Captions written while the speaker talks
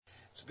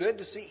It's good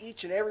to see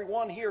each and every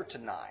one here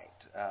tonight.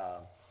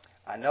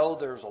 I know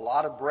there's a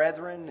lot of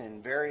brethren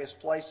in various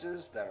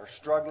places that are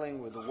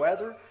struggling with the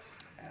weather.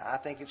 And I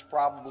think it's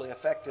probably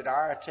affected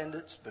our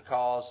attendance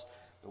because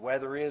the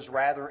weather is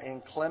rather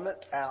inclement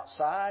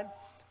outside.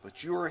 But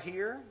you're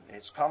here,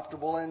 it's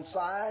comfortable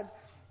inside,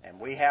 and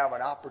we have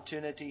an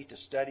opportunity to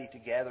study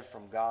together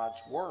from God's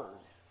Word.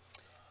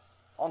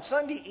 On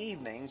Sunday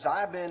evenings,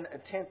 I've been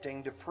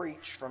attempting to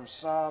preach from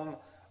some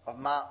of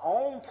my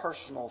own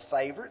personal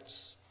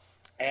favorites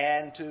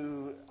and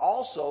to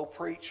also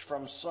preach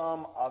from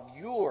some of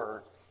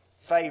your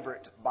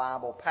favorite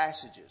Bible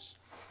passages.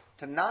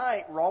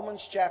 Tonight,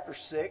 Romans chapter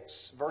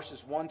 6,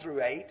 verses 1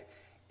 through 8,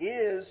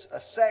 is a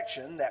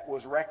section that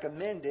was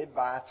recommended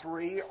by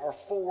 3 or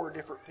 4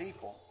 different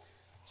people.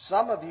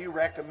 Some of you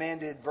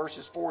recommended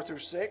verses 4 through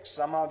 6,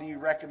 some of you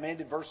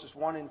recommended verses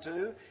 1 and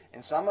 2,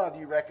 and some of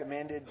you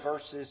recommended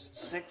verses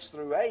 6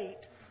 through 8,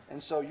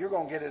 and so you're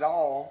going to get it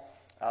all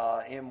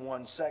in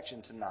one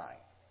section tonight.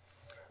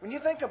 When you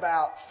think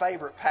about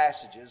favorite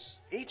passages,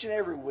 each and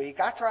every week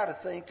I try to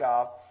think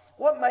of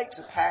what makes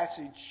a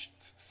passage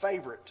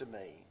favorite to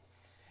me.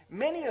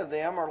 Many of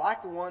them are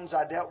like the ones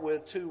I dealt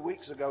with 2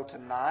 weeks ago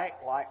tonight,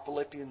 like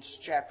Philippians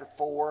chapter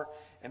 4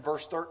 and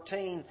verse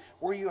 13,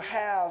 where you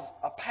have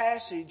a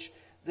passage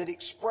that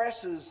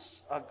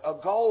expresses a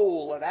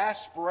goal, an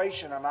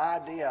aspiration, an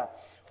idea,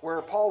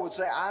 where Paul would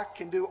say, I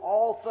can do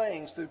all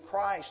things through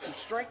Christ who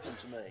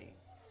strengthens me.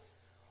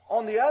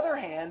 On the other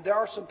hand, there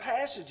are some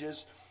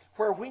passages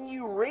where when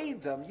you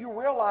read them, you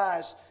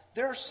realize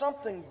there's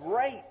something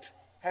great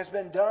has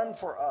been done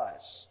for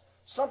us.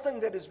 Something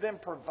that has been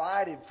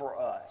provided for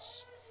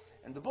us.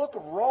 And the book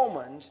of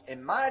Romans,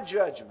 in my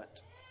judgment,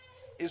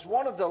 is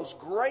one of those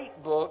great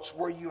books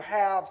where you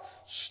have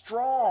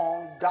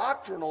strong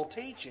doctrinal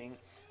teaching,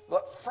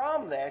 but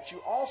from that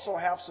you also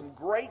have some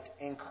great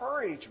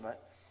encouragement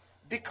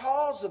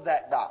because of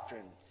that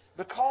doctrine,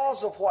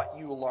 because of what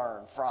you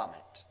learn from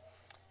it.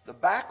 The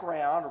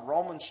background of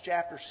Romans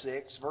chapter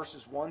 6,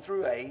 verses 1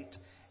 through 8,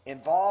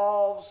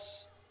 involves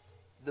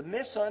the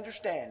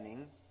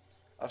misunderstanding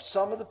of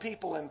some of the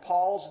people in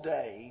Paul's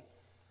day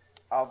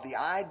of the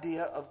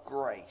idea of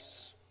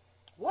grace.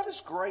 What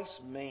does grace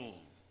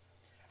mean?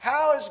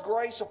 How is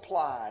grace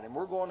applied? And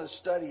we're going to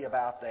study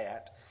about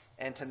that.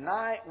 And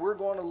tonight we're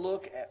going to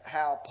look at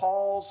how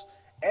Paul's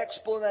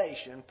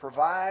explanation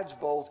provides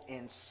both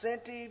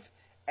incentive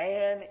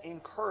and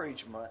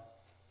encouragement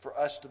for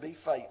us to be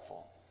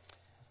faithful.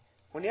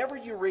 Whenever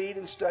you read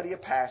and study a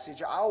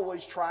passage, I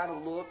always try to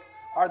look,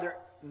 are there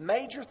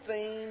major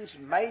themes,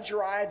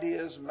 major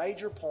ideas,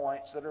 major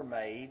points that are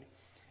made?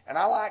 And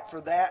I like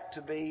for that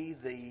to be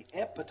the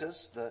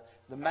impetus,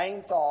 the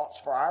main thoughts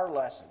for our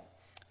lesson.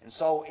 And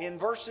so in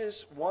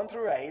verses 1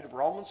 through 8 of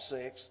Romans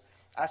 6,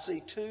 I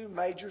see 2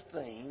 major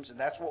themes, and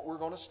that's what we're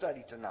going to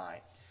study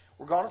tonight.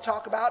 We're going to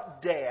talk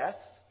about death,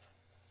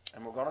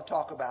 and we're going to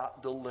talk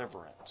about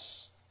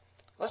deliverance.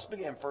 Let's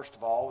begin, first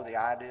of all, with the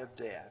idea of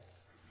death.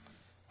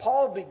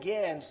 Paul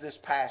begins this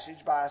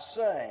passage by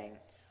saying,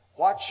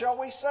 what shall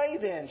we say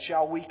then?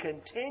 Shall we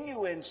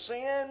continue in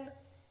sin?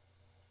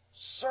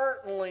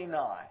 Certainly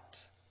not.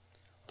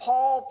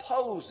 Paul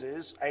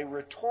poses a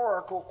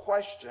rhetorical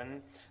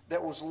question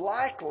that was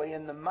likely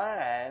in the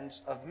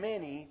minds of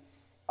many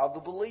of the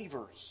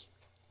believers.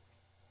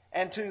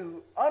 And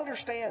to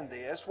understand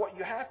this, what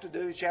you have to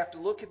do is you have to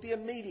look at the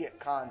immediate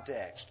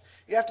context.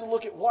 You have to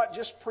look at what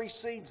just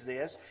precedes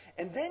this,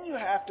 and then you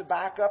have to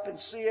back up and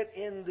see it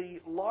in the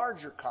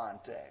larger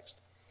context.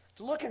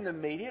 To look in the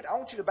immediate, I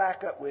want you to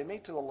back up with me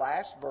to the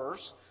last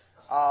verse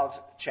of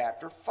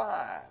chapter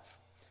 5,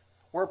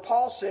 where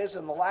Paul says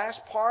in the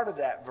last part of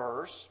that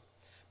verse,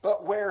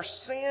 but where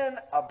sin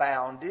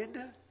abounded,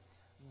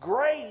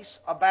 grace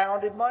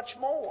abounded much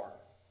more.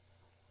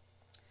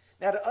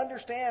 Now, to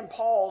understand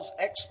Paul's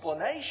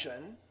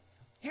explanation,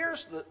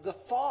 here's the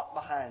thought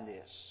behind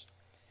this.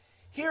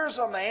 Here's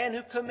a man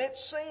who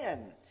commits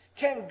sin.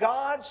 Can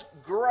God's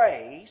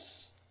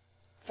grace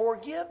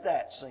forgive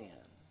that sin?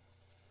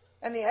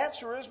 And the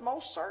answer is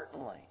most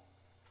certainly.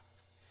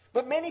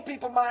 But many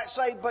people might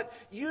say, but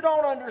you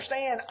don't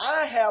understand.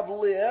 I have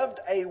lived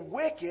a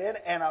wicked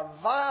and a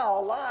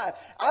vile life.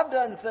 I've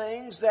done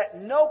things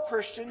that no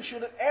Christian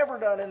should have ever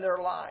done in their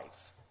life.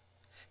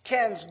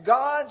 Can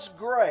God's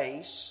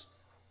grace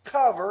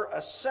cover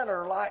a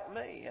sinner like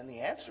me? And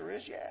the answer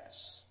is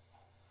yes.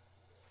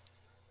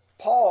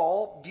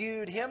 Paul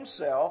viewed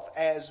himself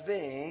as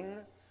being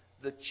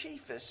the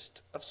chiefest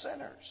of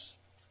sinners.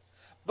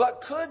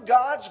 But could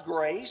God's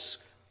grace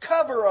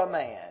cover a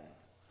man?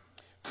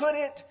 Could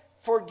it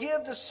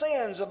forgive the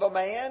sins of a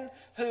man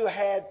who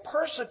had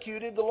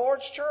persecuted the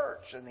Lord's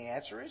church? And the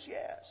answer is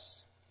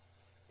yes,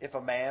 if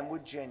a man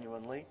would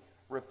genuinely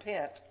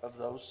repent of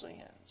those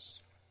sins.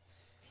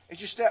 As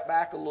you step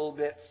back a little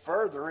bit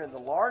further in the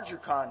larger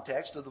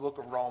context of the book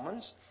of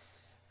Romans,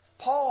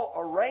 Paul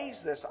arrays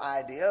this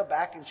idea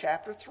back in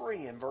chapter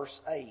 3 and verse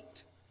 8.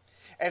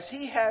 As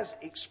he has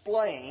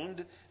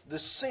explained the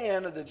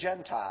sin of the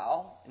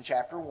Gentile in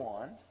chapter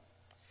 1,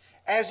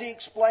 as he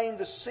explained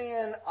the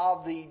sin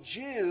of the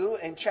Jew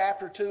in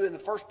chapter 2 and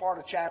the first part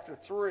of chapter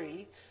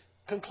 3,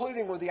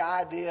 concluding with the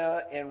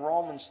idea in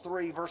Romans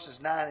 3, verses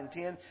 9 and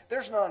 10,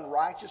 there's none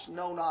righteous,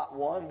 no, not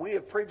one. We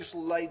have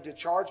previously laid to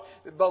charge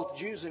that both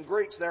Jews and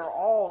Greeks, they're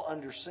all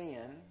under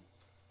sin.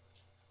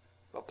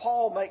 But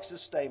Paul makes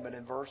this statement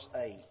in verse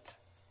 8.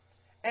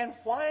 And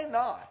why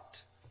not?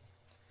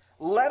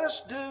 Let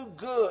us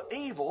do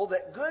evil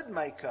that good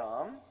may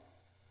come,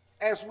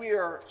 as we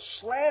are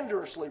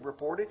slanderously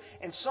reported,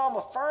 and some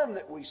affirm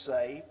that we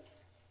say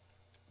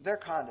their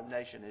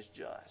condemnation is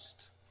just.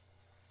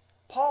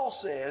 Paul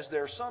says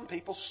there are some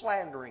people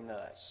slandering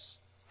us.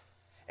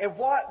 And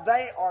what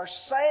they are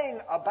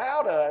saying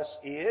about us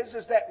is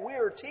that we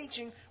are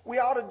teaching we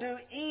ought to do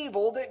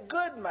evil that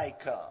good may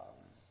come.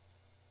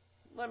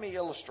 Let me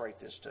illustrate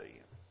this to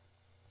you.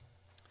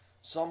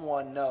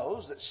 Someone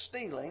knows that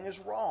stealing is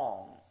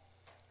wrong.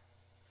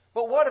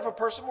 But what if a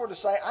person were to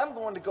say, I'm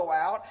going to go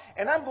out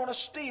and I'm going to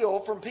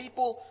steal from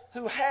people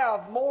who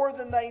have more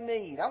than they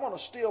need. I'm going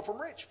to steal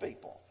from rich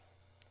people.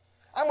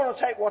 I'm going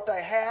to take what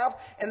they have,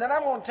 and then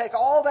I'm going to take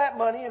all that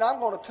money and I'm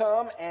going to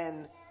come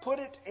and put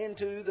it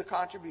into the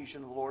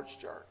contribution of the Lord's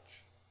church.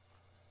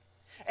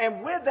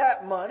 And with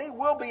that money,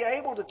 we'll be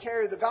able to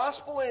carry the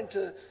gospel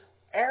into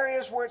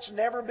areas where it's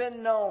never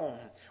been known.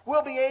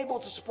 We'll be able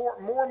to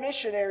support more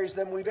missionaries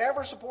than we've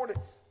ever supported.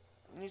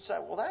 And you'd say,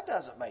 well, that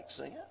doesn't make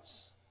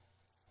sense.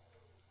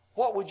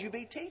 What would you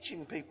be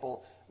teaching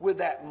people with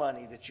that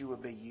money that you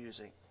would be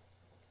using?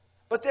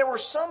 But there were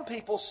some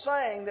people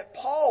saying that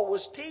Paul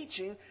was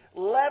teaching,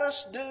 let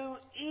us do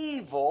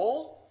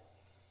evil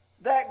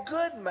that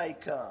good may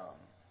come.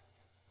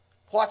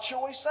 What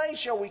shall we say?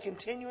 Shall we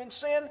continue in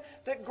sin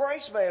that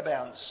grace may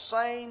abound?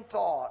 Same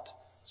thought,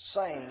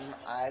 same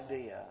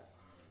idea.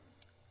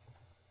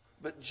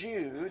 But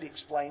Jude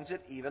explains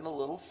it even a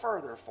little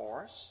further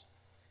for us.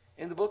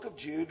 In the book of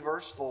Jude,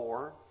 verse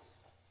 4,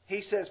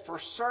 he says, for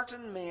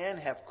certain men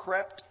have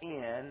crept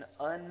in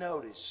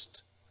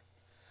unnoticed,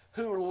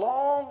 who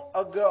long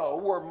ago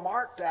were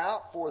marked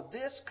out for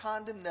this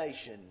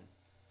condemnation,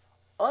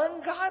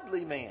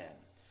 ungodly men,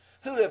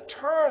 who have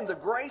turned the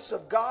grace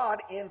of God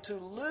into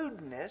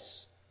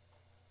lewdness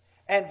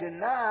and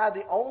deny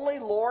the only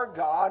Lord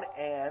God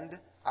and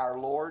our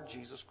Lord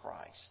Jesus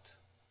Christ.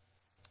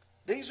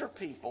 These are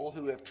people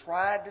who have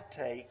tried to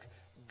take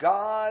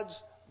God's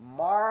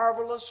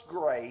marvelous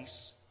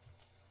grace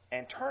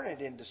and turn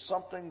it into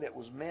something that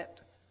was meant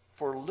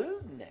for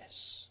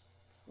lewdness,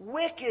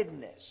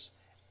 wickedness,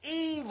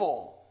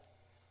 evil.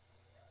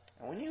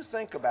 And when you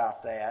think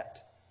about that,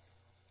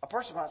 a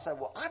person might say,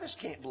 well, I just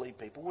can't believe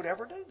people would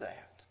ever do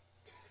that.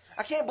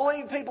 I can't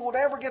believe people would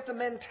ever get the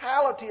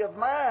mentality of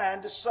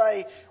mind to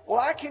say, well,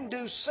 I can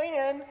do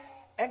sin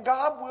and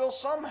God will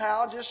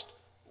somehow just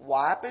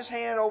wipe His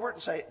hand over it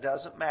and say, it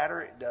doesn't matter,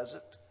 it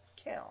doesn't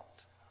count.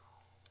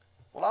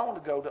 Well, I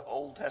want to go to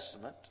Old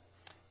Testament,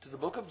 to the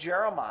book of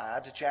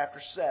Jeremiah, to chapter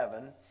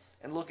 7,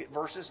 and look at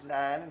verses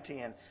 9 and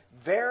 10.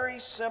 Very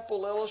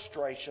simple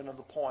illustration of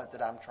the point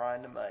that I'm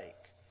trying to make.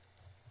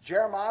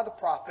 Jeremiah the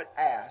prophet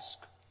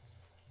asked,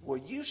 will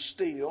you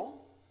steal,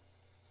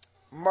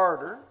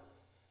 murder,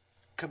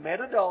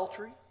 commit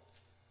adultery,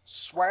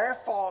 swear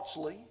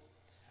falsely,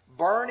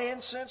 burn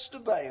incense to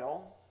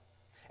Baal,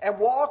 and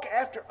walk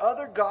after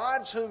other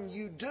gods whom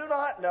you do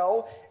not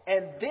know,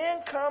 and then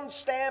come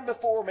stand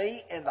before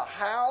me in the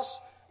house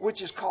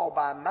which is called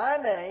by my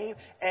name,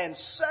 and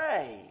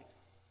say,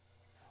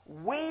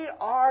 we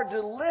are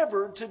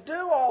delivered to do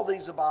all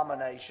these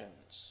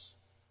abominations?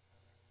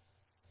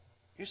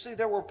 You see,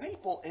 there were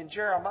people in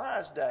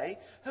Jeremiah's day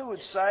who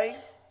would say,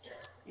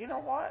 you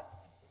know what?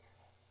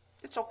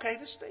 It's okay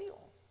to steal.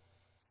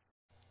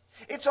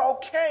 It's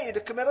okay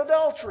to commit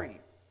adultery.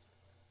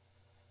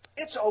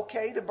 It's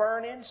okay to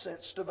burn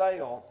incense to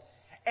Baal.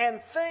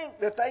 And think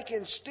that they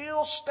can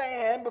still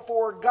stand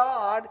before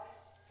God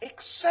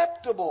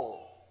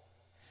acceptable.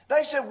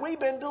 They said, we've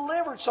been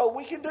delivered so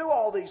we can do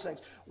all these things.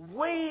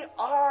 We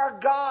are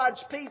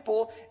God's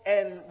people,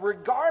 and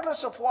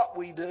regardless of what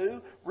we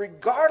do,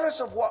 regardless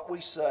of what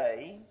we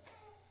say,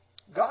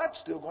 God's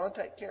still going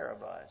to take care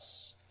of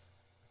us.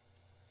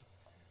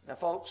 Now,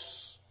 folks,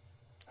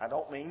 I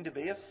don't mean to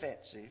be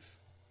offensive,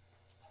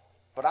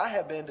 but I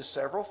have been to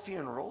several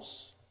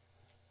funerals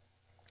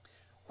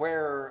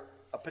where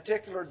a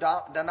particular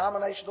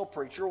denominational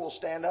preacher will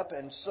stand up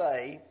and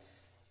say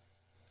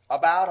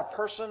about a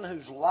person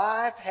whose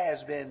life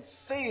has been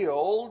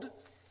filled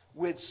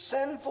with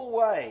sinful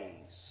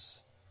ways.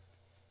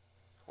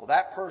 Well,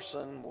 that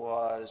person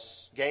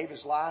gave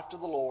his life to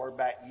the Lord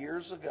back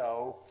years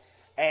ago,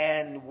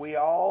 and we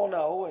all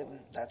know, and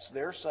that's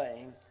their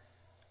saying,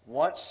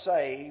 once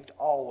saved,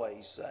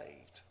 always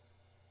saved.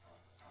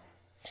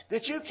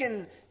 That you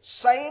can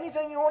say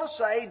anything you want to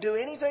say, do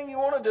anything you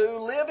want to do,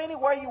 live any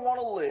way you want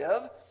to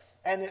live,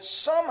 and that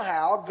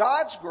somehow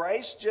God's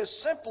grace just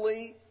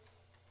simply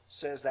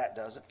says that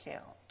doesn't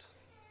count.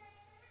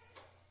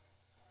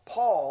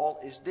 Paul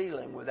is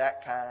dealing with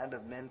that kind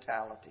of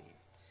mentality.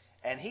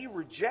 And he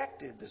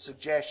rejected the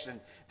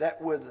suggestion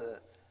that with the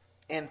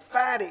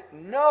emphatic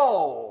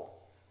no.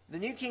 The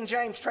New King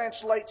James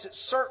translates it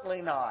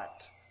certainly not.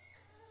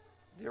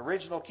 The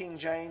original King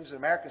James, the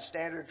American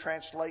Standard,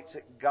 translates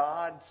it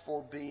God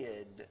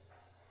forbid.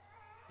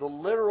 The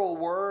literal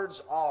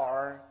words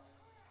are,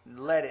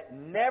 let it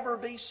never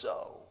be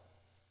so.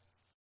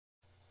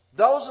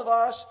 Those of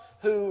us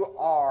who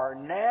are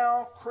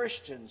now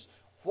Christians,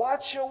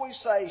 what shall we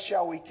say?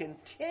 Shall we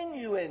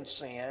continue in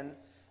sin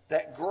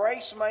that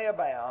grace may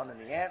abound?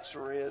 And the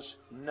answer is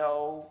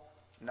no,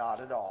 not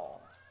at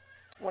all.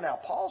 Well, now,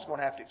 Paul's going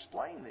to have to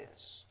explain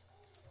this.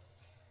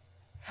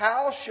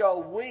 How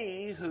shall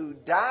we who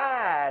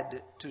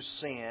died to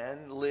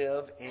sin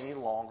live any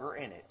longer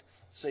in it?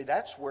 See,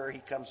 that's where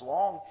he comes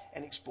along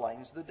and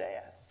explains the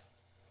death.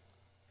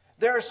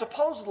 There is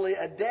supposedly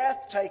a death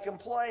taking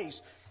place.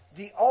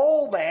 The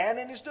old man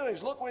and his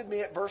doings. Look with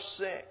me at verse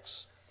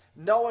 6.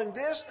 Knowing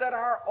this, that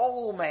our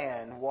old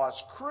man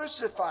was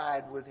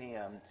crucified with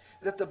him,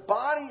 that the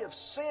body of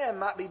sin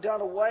might be done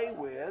away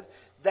with,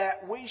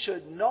 that we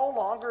should no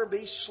longer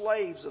be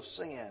slaves of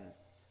sin.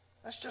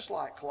 That's just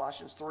like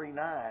Colossians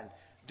 3:9.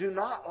 Do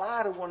not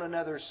lie to one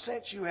another,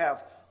 since you have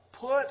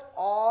put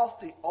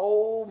off the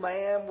old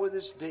man with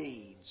his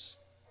deeds.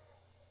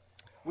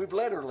 We've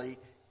literally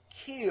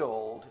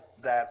killed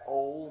that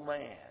old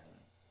man.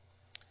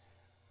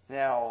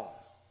 Now,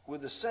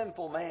 with the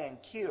sinful man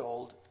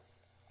killed,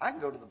 I can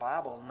go to the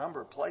Bible in a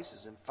number of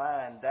places and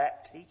find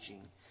that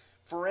teaching.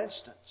 For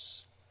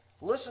instance,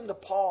 listen to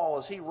Paul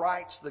as he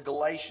writes the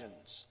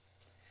Galatians.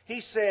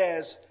 He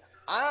says,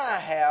 I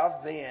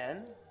have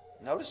been,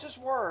 notice his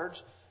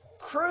words,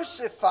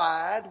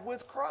 crucified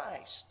with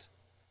Christ.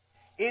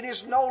 It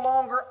is no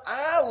longer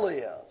I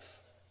live,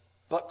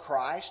 but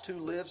Christ who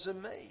lives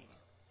in me.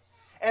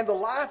 And the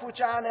life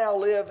which I now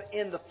live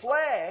in the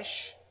flesh,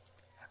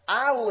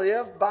 I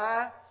live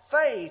by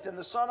faith in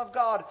the Son of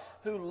God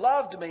who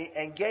loved me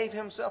and gave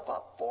himself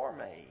up for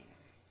me.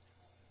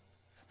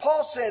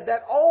 Paul said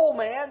that old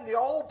man, the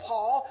old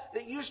Paul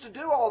that used to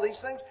do all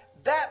these things,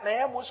 that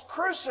man was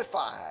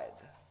crucified.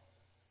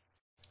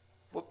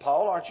 But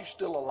Paul, aren't you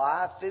still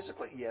alive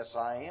physically? Yes,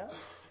 I am.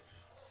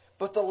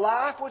 But the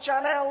life which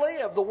I now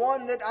live, the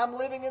one that I'm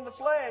living in the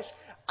flesh,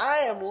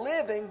 I am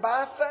living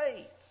by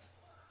faith.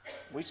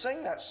 We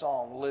sing that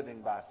song,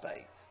 Living by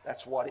Faith.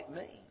 That's what it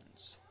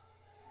means.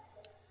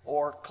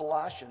 Or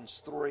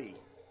Colossians 3,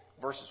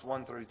 verses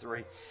 1 through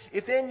 3.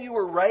 If then you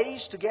were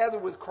raised together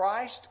with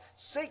Christ,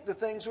 seek the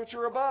things which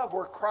are above,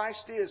 where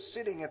Christ is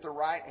sitting at the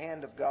right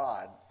hand of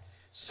God.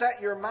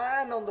 Set your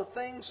mind on the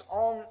things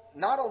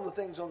not on the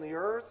things on the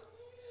earth,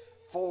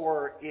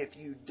 for if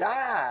you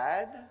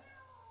died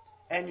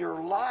and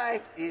your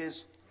life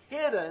is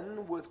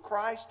hidden with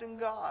Christ in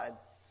God,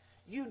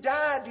 you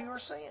died to your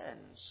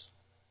sins.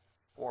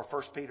 Or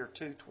 1 Peter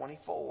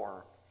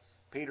 2:24.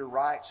 Peter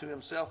writes, who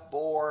himself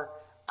bore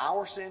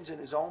our sins in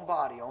his own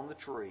body on the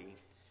tree,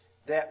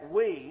 that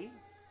we,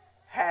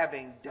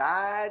 having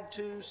died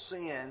to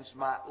sins,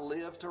 might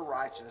live to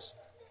righteousness,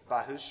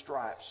 by whose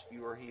stripes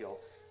you are healed.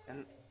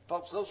 And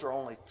folks, those are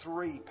only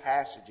 3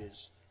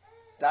 passages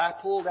that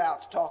I pulled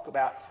out to talk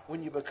about.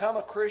 When you become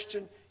a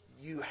Christian,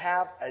 you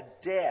have a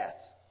death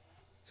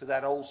to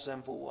that old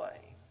sinful way.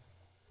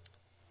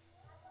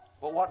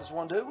 But what does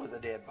one do with a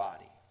dead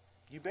body?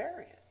 You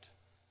bury it.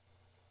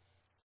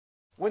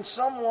 When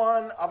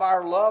someone of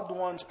our loved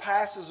ones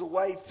passes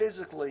away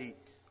physically,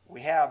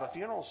 we have a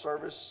funeral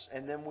service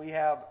and then we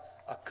have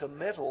a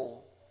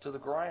committal to the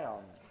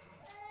ground.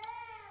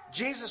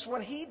 Jesus,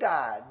 when he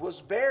died,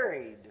 was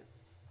buried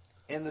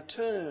in the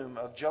tomb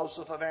of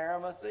Joseph of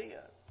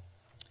Arimathea.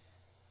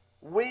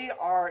 We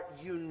are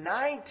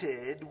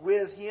united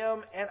with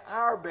him in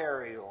our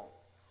burial.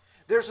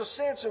 There's a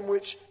sense in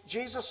which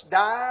Jesus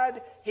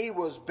died, he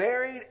was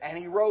buried, and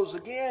he rose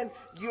again.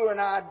 You and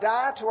I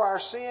die to our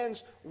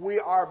sins, we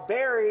are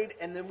buried,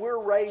 and then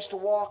we're raised to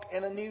walk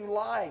in a new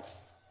life.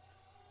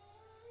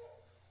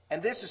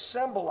 And this is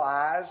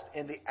symbolized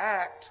in the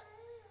act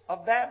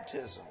of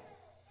baptism.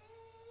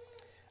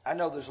 I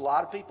know there's a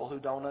lot of people who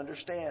don't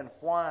understand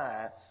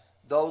why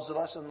those of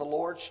us in the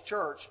Lord's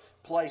church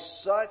place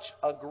such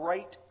a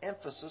great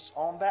emphasis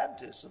on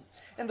baptism.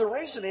 And the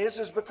reason is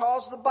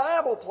because the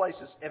Bible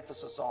places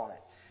emphasis on it.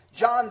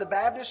 John the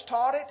Baptist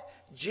taught it.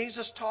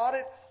 Jesus taught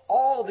it.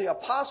 All the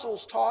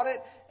apostles taught it.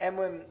 And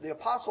when the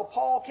apostle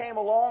Paul came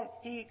along,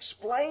 he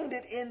explained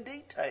it in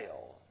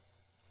detail.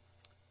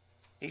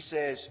 He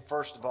says,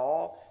 first of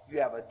all, you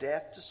have a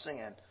death to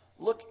sin.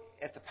 Look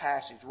at the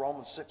passage,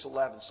 Romans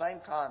 6:11,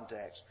 same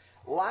context.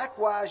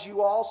 Likewise,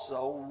 you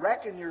also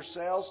reckon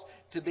yourselves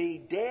to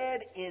be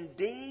dead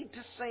indeed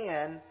to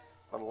sin,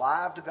 but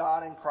alive to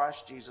God in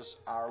Christ Jesus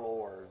our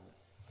Lord.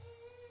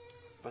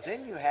 But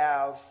then you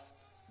have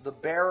the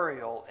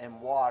burial in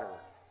water.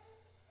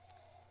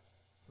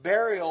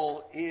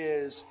 Burial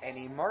is an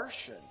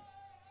immersion.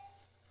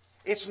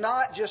 It's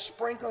not just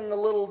sprinkling a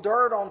little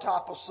dirt on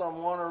top of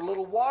someone or a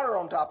little water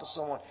on top of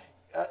someone.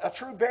 A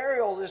true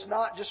burial is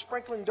not just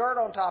sprinkling dirt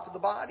on top of the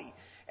body.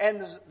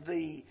 And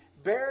the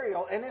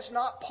burial, and it's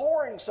not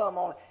pouring some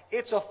on.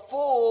 It's a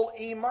full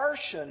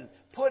immersion,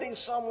 putting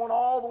someone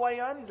all the way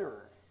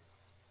under.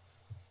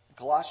 In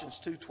Colossians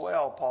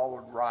 2:12, Paul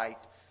would write,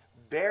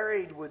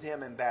 buried with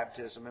him in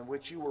baptism, in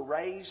which you were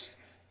raised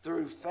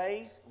through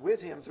faith, with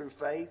him through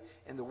faith,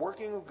 in the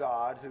working of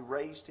God who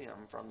raised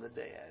him from the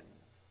dead.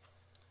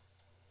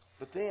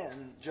 But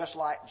then, just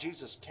like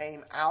Jesus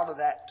came out of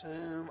that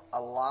tomb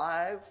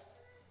alive,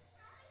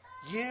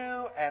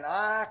 you and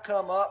I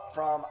come up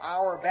from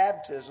our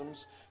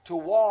baptisms to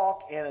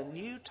walk in a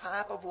new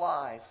type of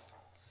life.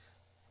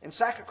 In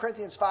 2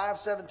 Corinthians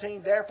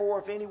 5:17,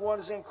 therefore, if anyone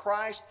is in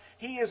Christ,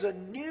 he is a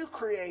new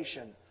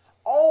creation.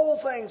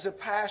 Old things have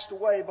passed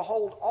away.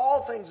 Behold,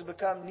 all things have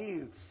become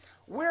new.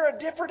 We're a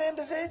different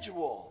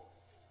individual.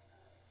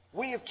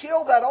 We have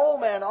killed that old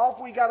man off.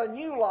 We got a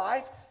new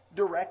life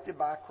directed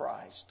by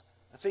Christ.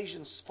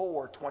 Ephesians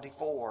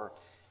 4:24,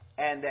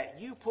 and that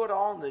you put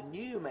on the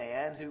new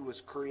man who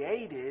was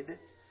created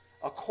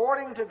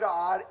according to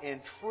God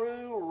in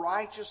true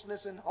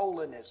righteousness and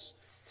holiness.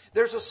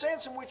 There's a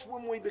sense in which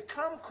when we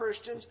become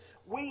Christians,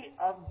 we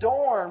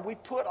adorn, we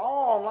put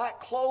on like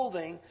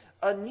clothing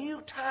a new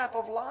type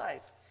of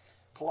life.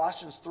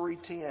 Colossians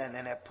 3:10,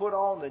 and have put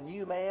on the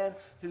new man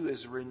who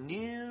is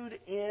renewed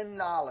in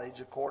knowledge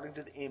according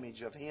to the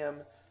image of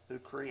him who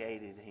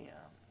created him.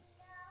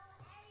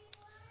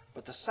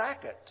 But the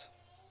second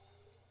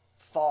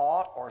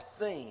thought or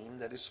theme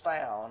that is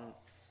found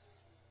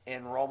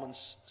in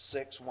Romans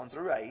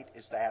 6:1-8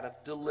 is that of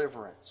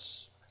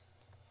deliverance.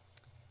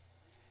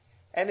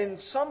 And in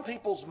some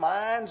people's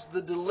minds,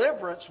 the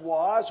deliverance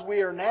was,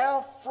 we are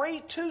now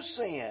free to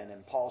sin.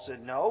 And Paul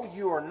said, no,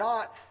 you are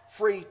not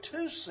free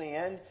to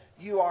sin.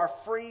 You are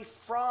free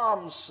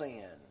from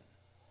sin.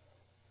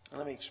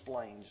 Let me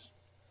explain.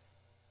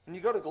 When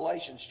you go to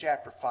Galatians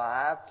chapter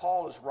 5,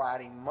 Paul is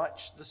writing much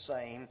the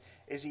same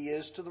as he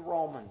is to the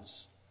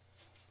Romans.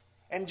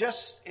 And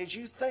just as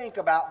you think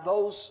about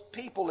those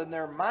people in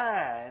their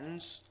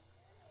minds,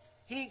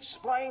 he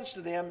explains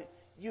to them,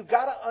 you've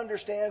got to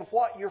understand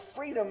what your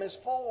freedom is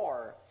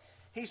for.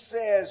 He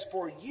says,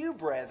 for you,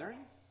 brethren,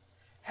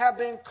 have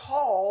been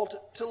called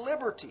to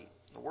liberty.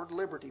 The word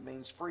liberty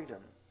means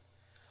freedom.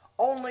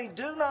 Only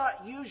do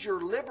not use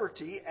your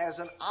liberty as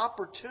an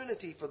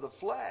opportunity for the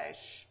flesh,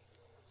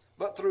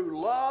 but through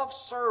love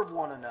serve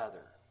one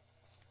another.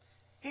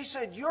 He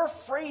said, your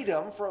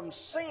freedom from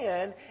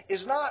sin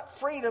is not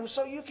freedom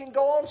so you can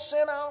go on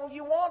sin all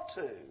you want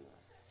to.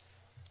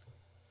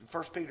 In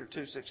 1 Peter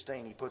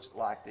 2:16, he puts it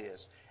like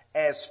this.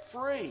 As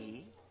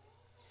free,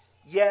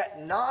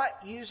 yet not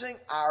using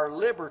our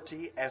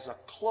liberty as a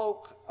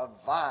cloak of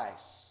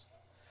vice,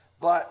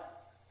 but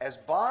as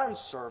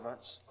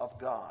bondservants of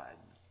God.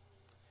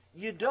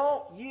 You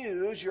don't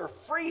use your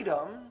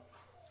freedom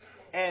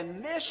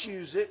and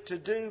misuse it to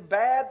do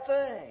bad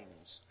things.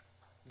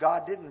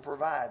 God didn't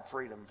provide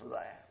freedom for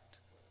that.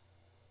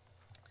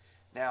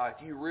 Now, if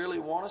you really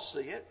want to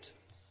see it,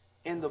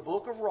 in the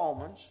book of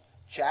Romans,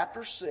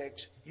 chapter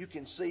 6, you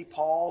can see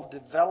Paul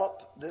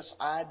develop this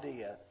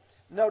idea.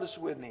 Notice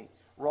with me,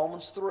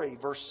 Romans 3,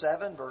 verse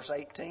 7, verse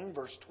 18,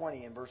 verse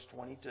 20, and verse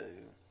 22.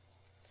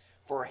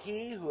 For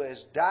he who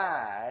has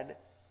died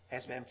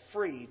has been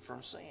freed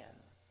from sin.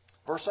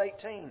 Verse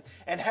 18,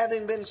 and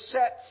having been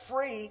set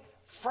free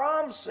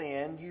from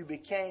sin, you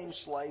became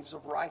slaves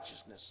of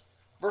righteousness.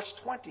 Verse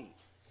 20,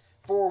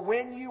 for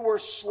when you were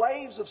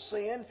slaves of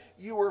sin,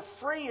 you were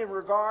free in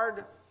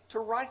regard to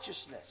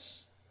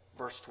righteousness.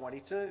 Verse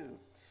 22,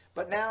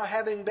 but now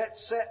having been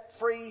set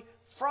free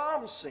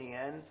from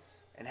sin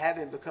and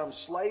having become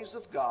slaves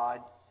of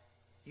God,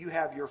 you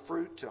have your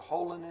fruit to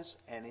holiness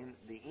and in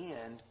the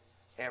end,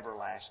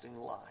 everlasting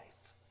life.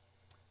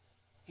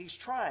 He's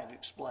trying to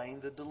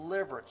explain the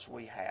deliverance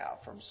we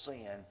have from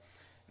sin.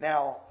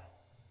 Now,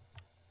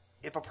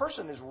 if a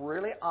person is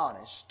really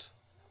honest,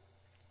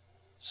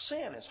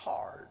 sin is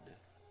hard.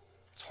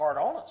 It's hard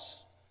on us.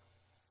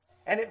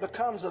 And it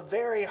becomes a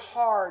very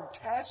hard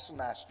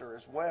taskmaster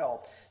as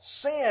well.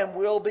 Sin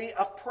will be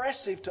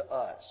oppressive to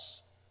us.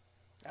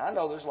 Now, I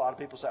know there's a lot of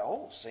people say,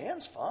 oh,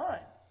 sin's fun.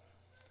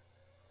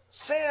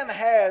 Sin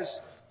has,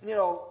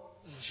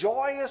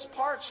 joyous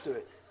parts to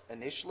it.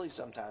 Initially,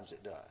 sometimes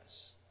it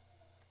does.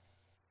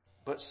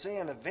 But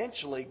sin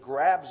eventually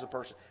grabs a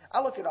person.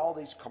 I look at all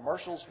these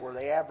commercials where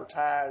they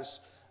advertise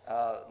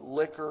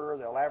liquor.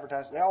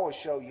 They always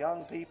show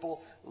young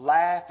people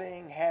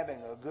laughing,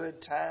 having a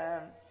good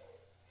time.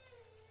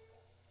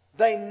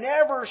 They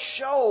never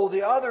show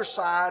the other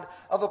side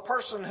of a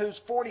person who's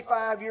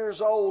 45 years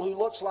old, who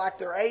looks like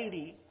they're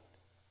 80,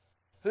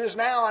 who is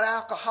now an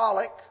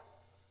alcoholic,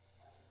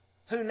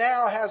 who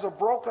now has a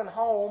broken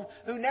home,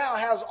 who now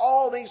has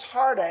all these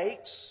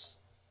heartaches.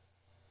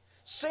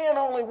 Sin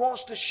only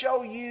wants to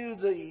show you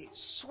the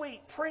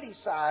sweet, pretty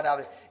side of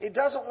it. It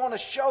doesn't want to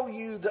show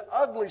you the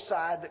ugly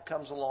side that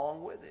comes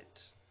along with it.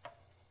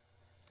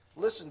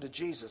 Listen to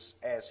Jesus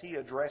as he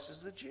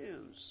addresses the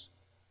Jews.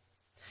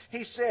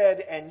 He said,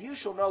 and you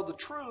shall know the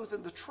truth,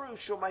 and the truth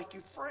shall make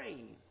you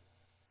free.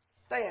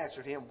 They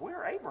answered him,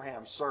 "We're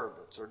Abraham's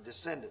servants or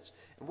descendants,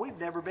 and we've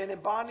never been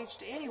in bondage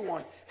to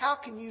anyone. How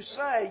can you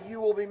say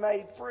you will be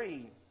made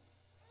free?"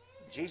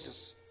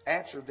 Jesus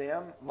answered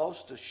them,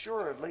 "Most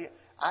assuredly,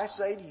 I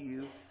say to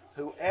you,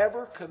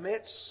 whoever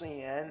commits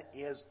sin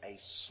is a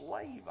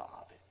slave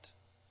of it."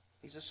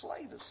 He's a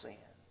slave of sin.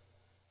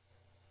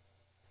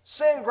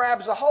 Sin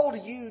grabs a hold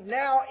of you,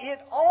 now it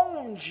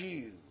owns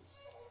you.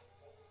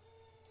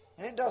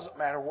 And it doesn't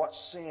matter what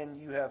sin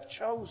you have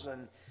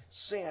chosen,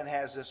 sin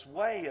has this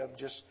way of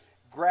just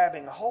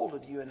grabbing a hold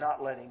of you and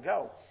not letting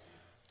go.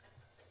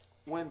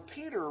 When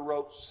Peter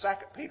wrote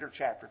 2 Peter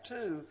chapter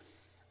 2,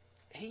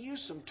 he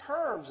used some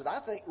terms that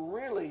I think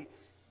really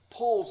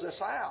pulls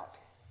this out.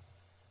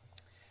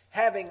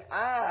 Having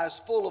eyes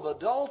full of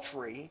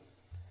adultery,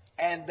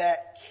 and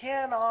that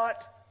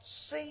cannot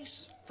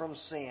cease from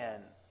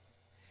sin.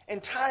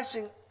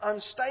 Enticing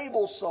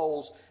unstable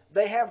souls,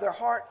 they have their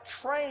heart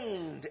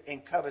trained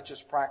in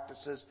covetous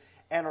practices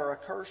and are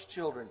accursed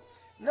children.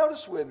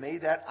 Notice with me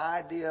that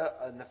idea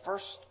in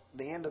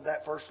the end of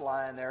that first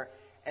line there,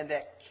 and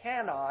that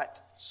cannot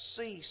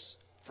cease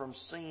from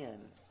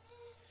sin.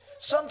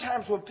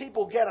 Sometimes when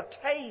people get a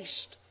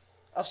taste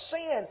of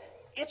sin,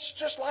 it's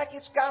just like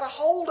it's got a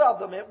hold of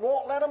them. It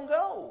won't let them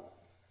go.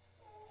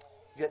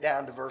 Get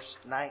down to verse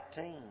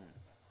 19.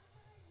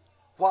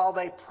 While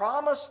they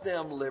promise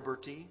them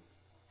liberty,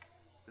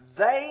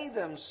 they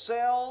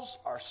themselves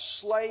are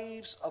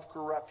slaves of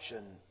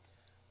corruption.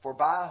 For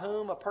by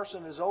whom a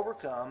person is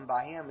overcome,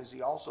 by him is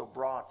he also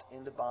brought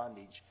into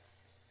bondage.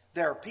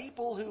 There are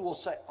people who will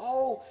say,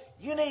 "Oh,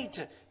 you need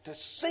to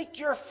seek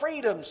your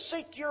freedom,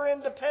 seek your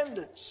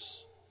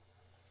independence,"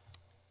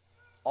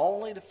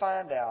 only to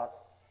find out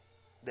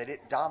that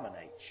it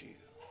dominates you.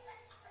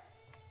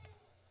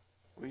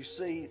 We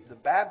see the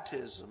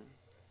baptism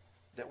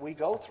that we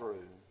go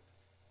through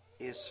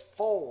is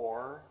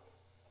for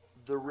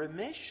the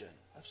remission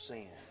of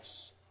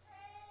sins.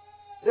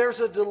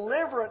 There's a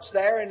deliverance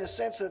there in the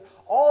sense that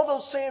all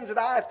those sins that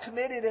I have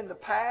committed in the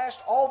past,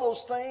 all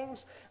those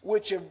things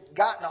which have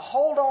gotten a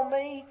hold on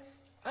me,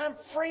 I'm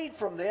freed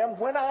from them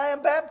when I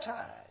am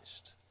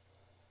baptized.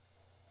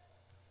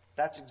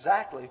 That's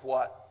exactly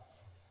what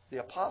the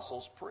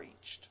apostles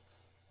preached.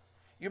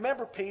 You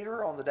remember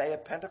Peter on the day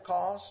of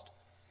Pentecost?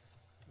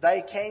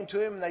 They came to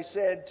him and they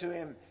said to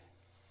him,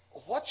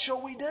 "What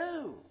shall we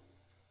do?"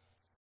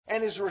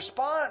 And his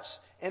response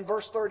in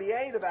verse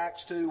 38 of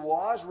Acts 2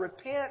 was,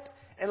 "Repent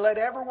and let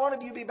every one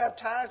of you be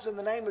baptized in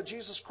the name of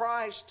Jesus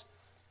Christ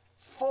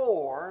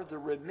for the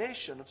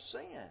remission of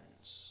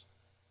sins."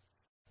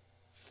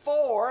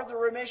 For the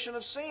remission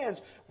of sins.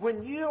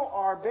 When you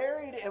are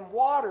buried in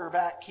water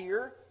back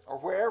here, or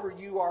wherever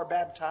you are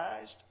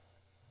baptized,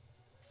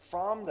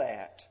 from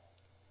that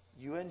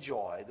you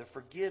enjoy the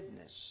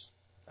forgiveness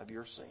of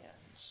your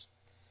sins.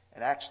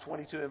 In Acts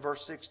 22 and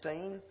verse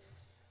 16,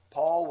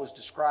 Paul was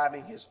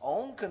describing his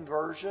own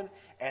conversion,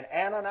 and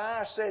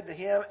Ananias said to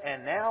him,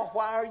 "And now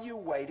why are you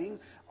waiting?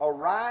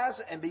 Arise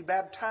and be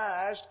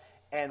baptized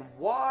and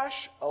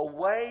wash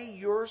away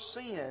your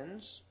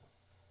sins,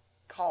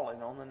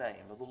 calling on the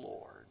name of the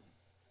Lord."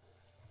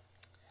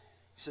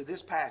 So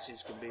this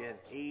passage can be an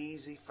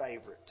easy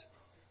favorite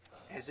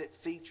as it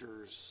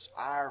features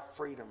our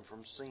freedom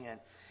from sin.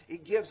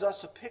 It gives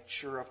us a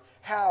picture of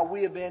how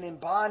we have been in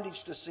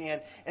bondage to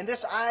sin, and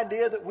this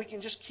idea that we can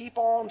just keep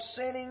on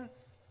sinning.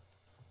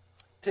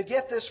 To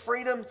get this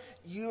freedom,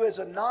 you as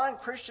a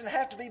non-Christian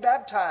have to be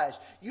baptized.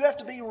 You have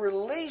to be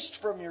released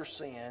from your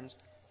sins.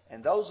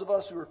 And those of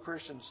us who are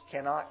Christians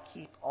cannot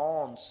keep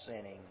on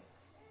sinning.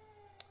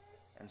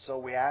 And so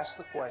we ask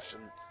the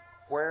question,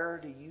 where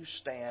do you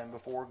stand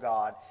before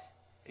God?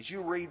 As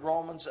you read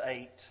Romans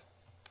 8,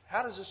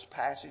 how does this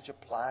passage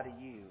apply to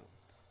you?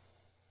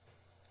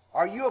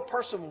 Are you a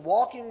person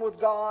walking with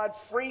God,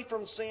 free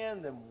from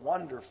sin? Then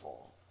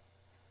wonderful.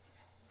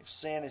 If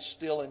sin is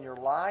still in your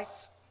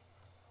life,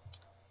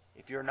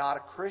 if you're not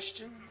a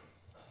Christian,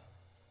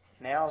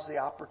 now's the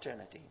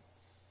opportunity.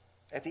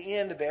 At the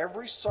end of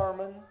every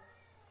sermon,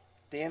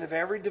 at the end of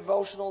every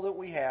devotional that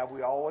we have,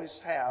 we always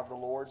have the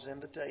Lord's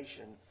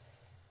invitation.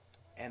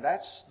 And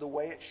that's the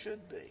way it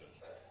should be.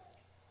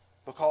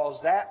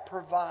 Because that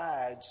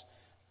provides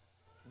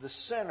the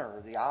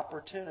sinner the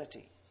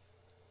opportunity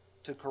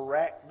to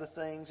correct the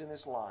things in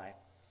his life.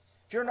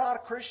 If you're not a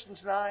Christian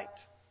tonight,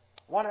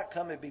 why not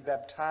come and be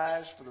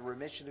baptized for the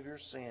remission of your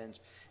sins?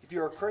 If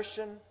you're a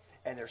Christian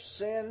and there's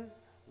sin,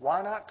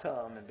 why not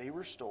come and be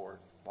restored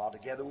while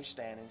together we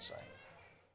stand and sing?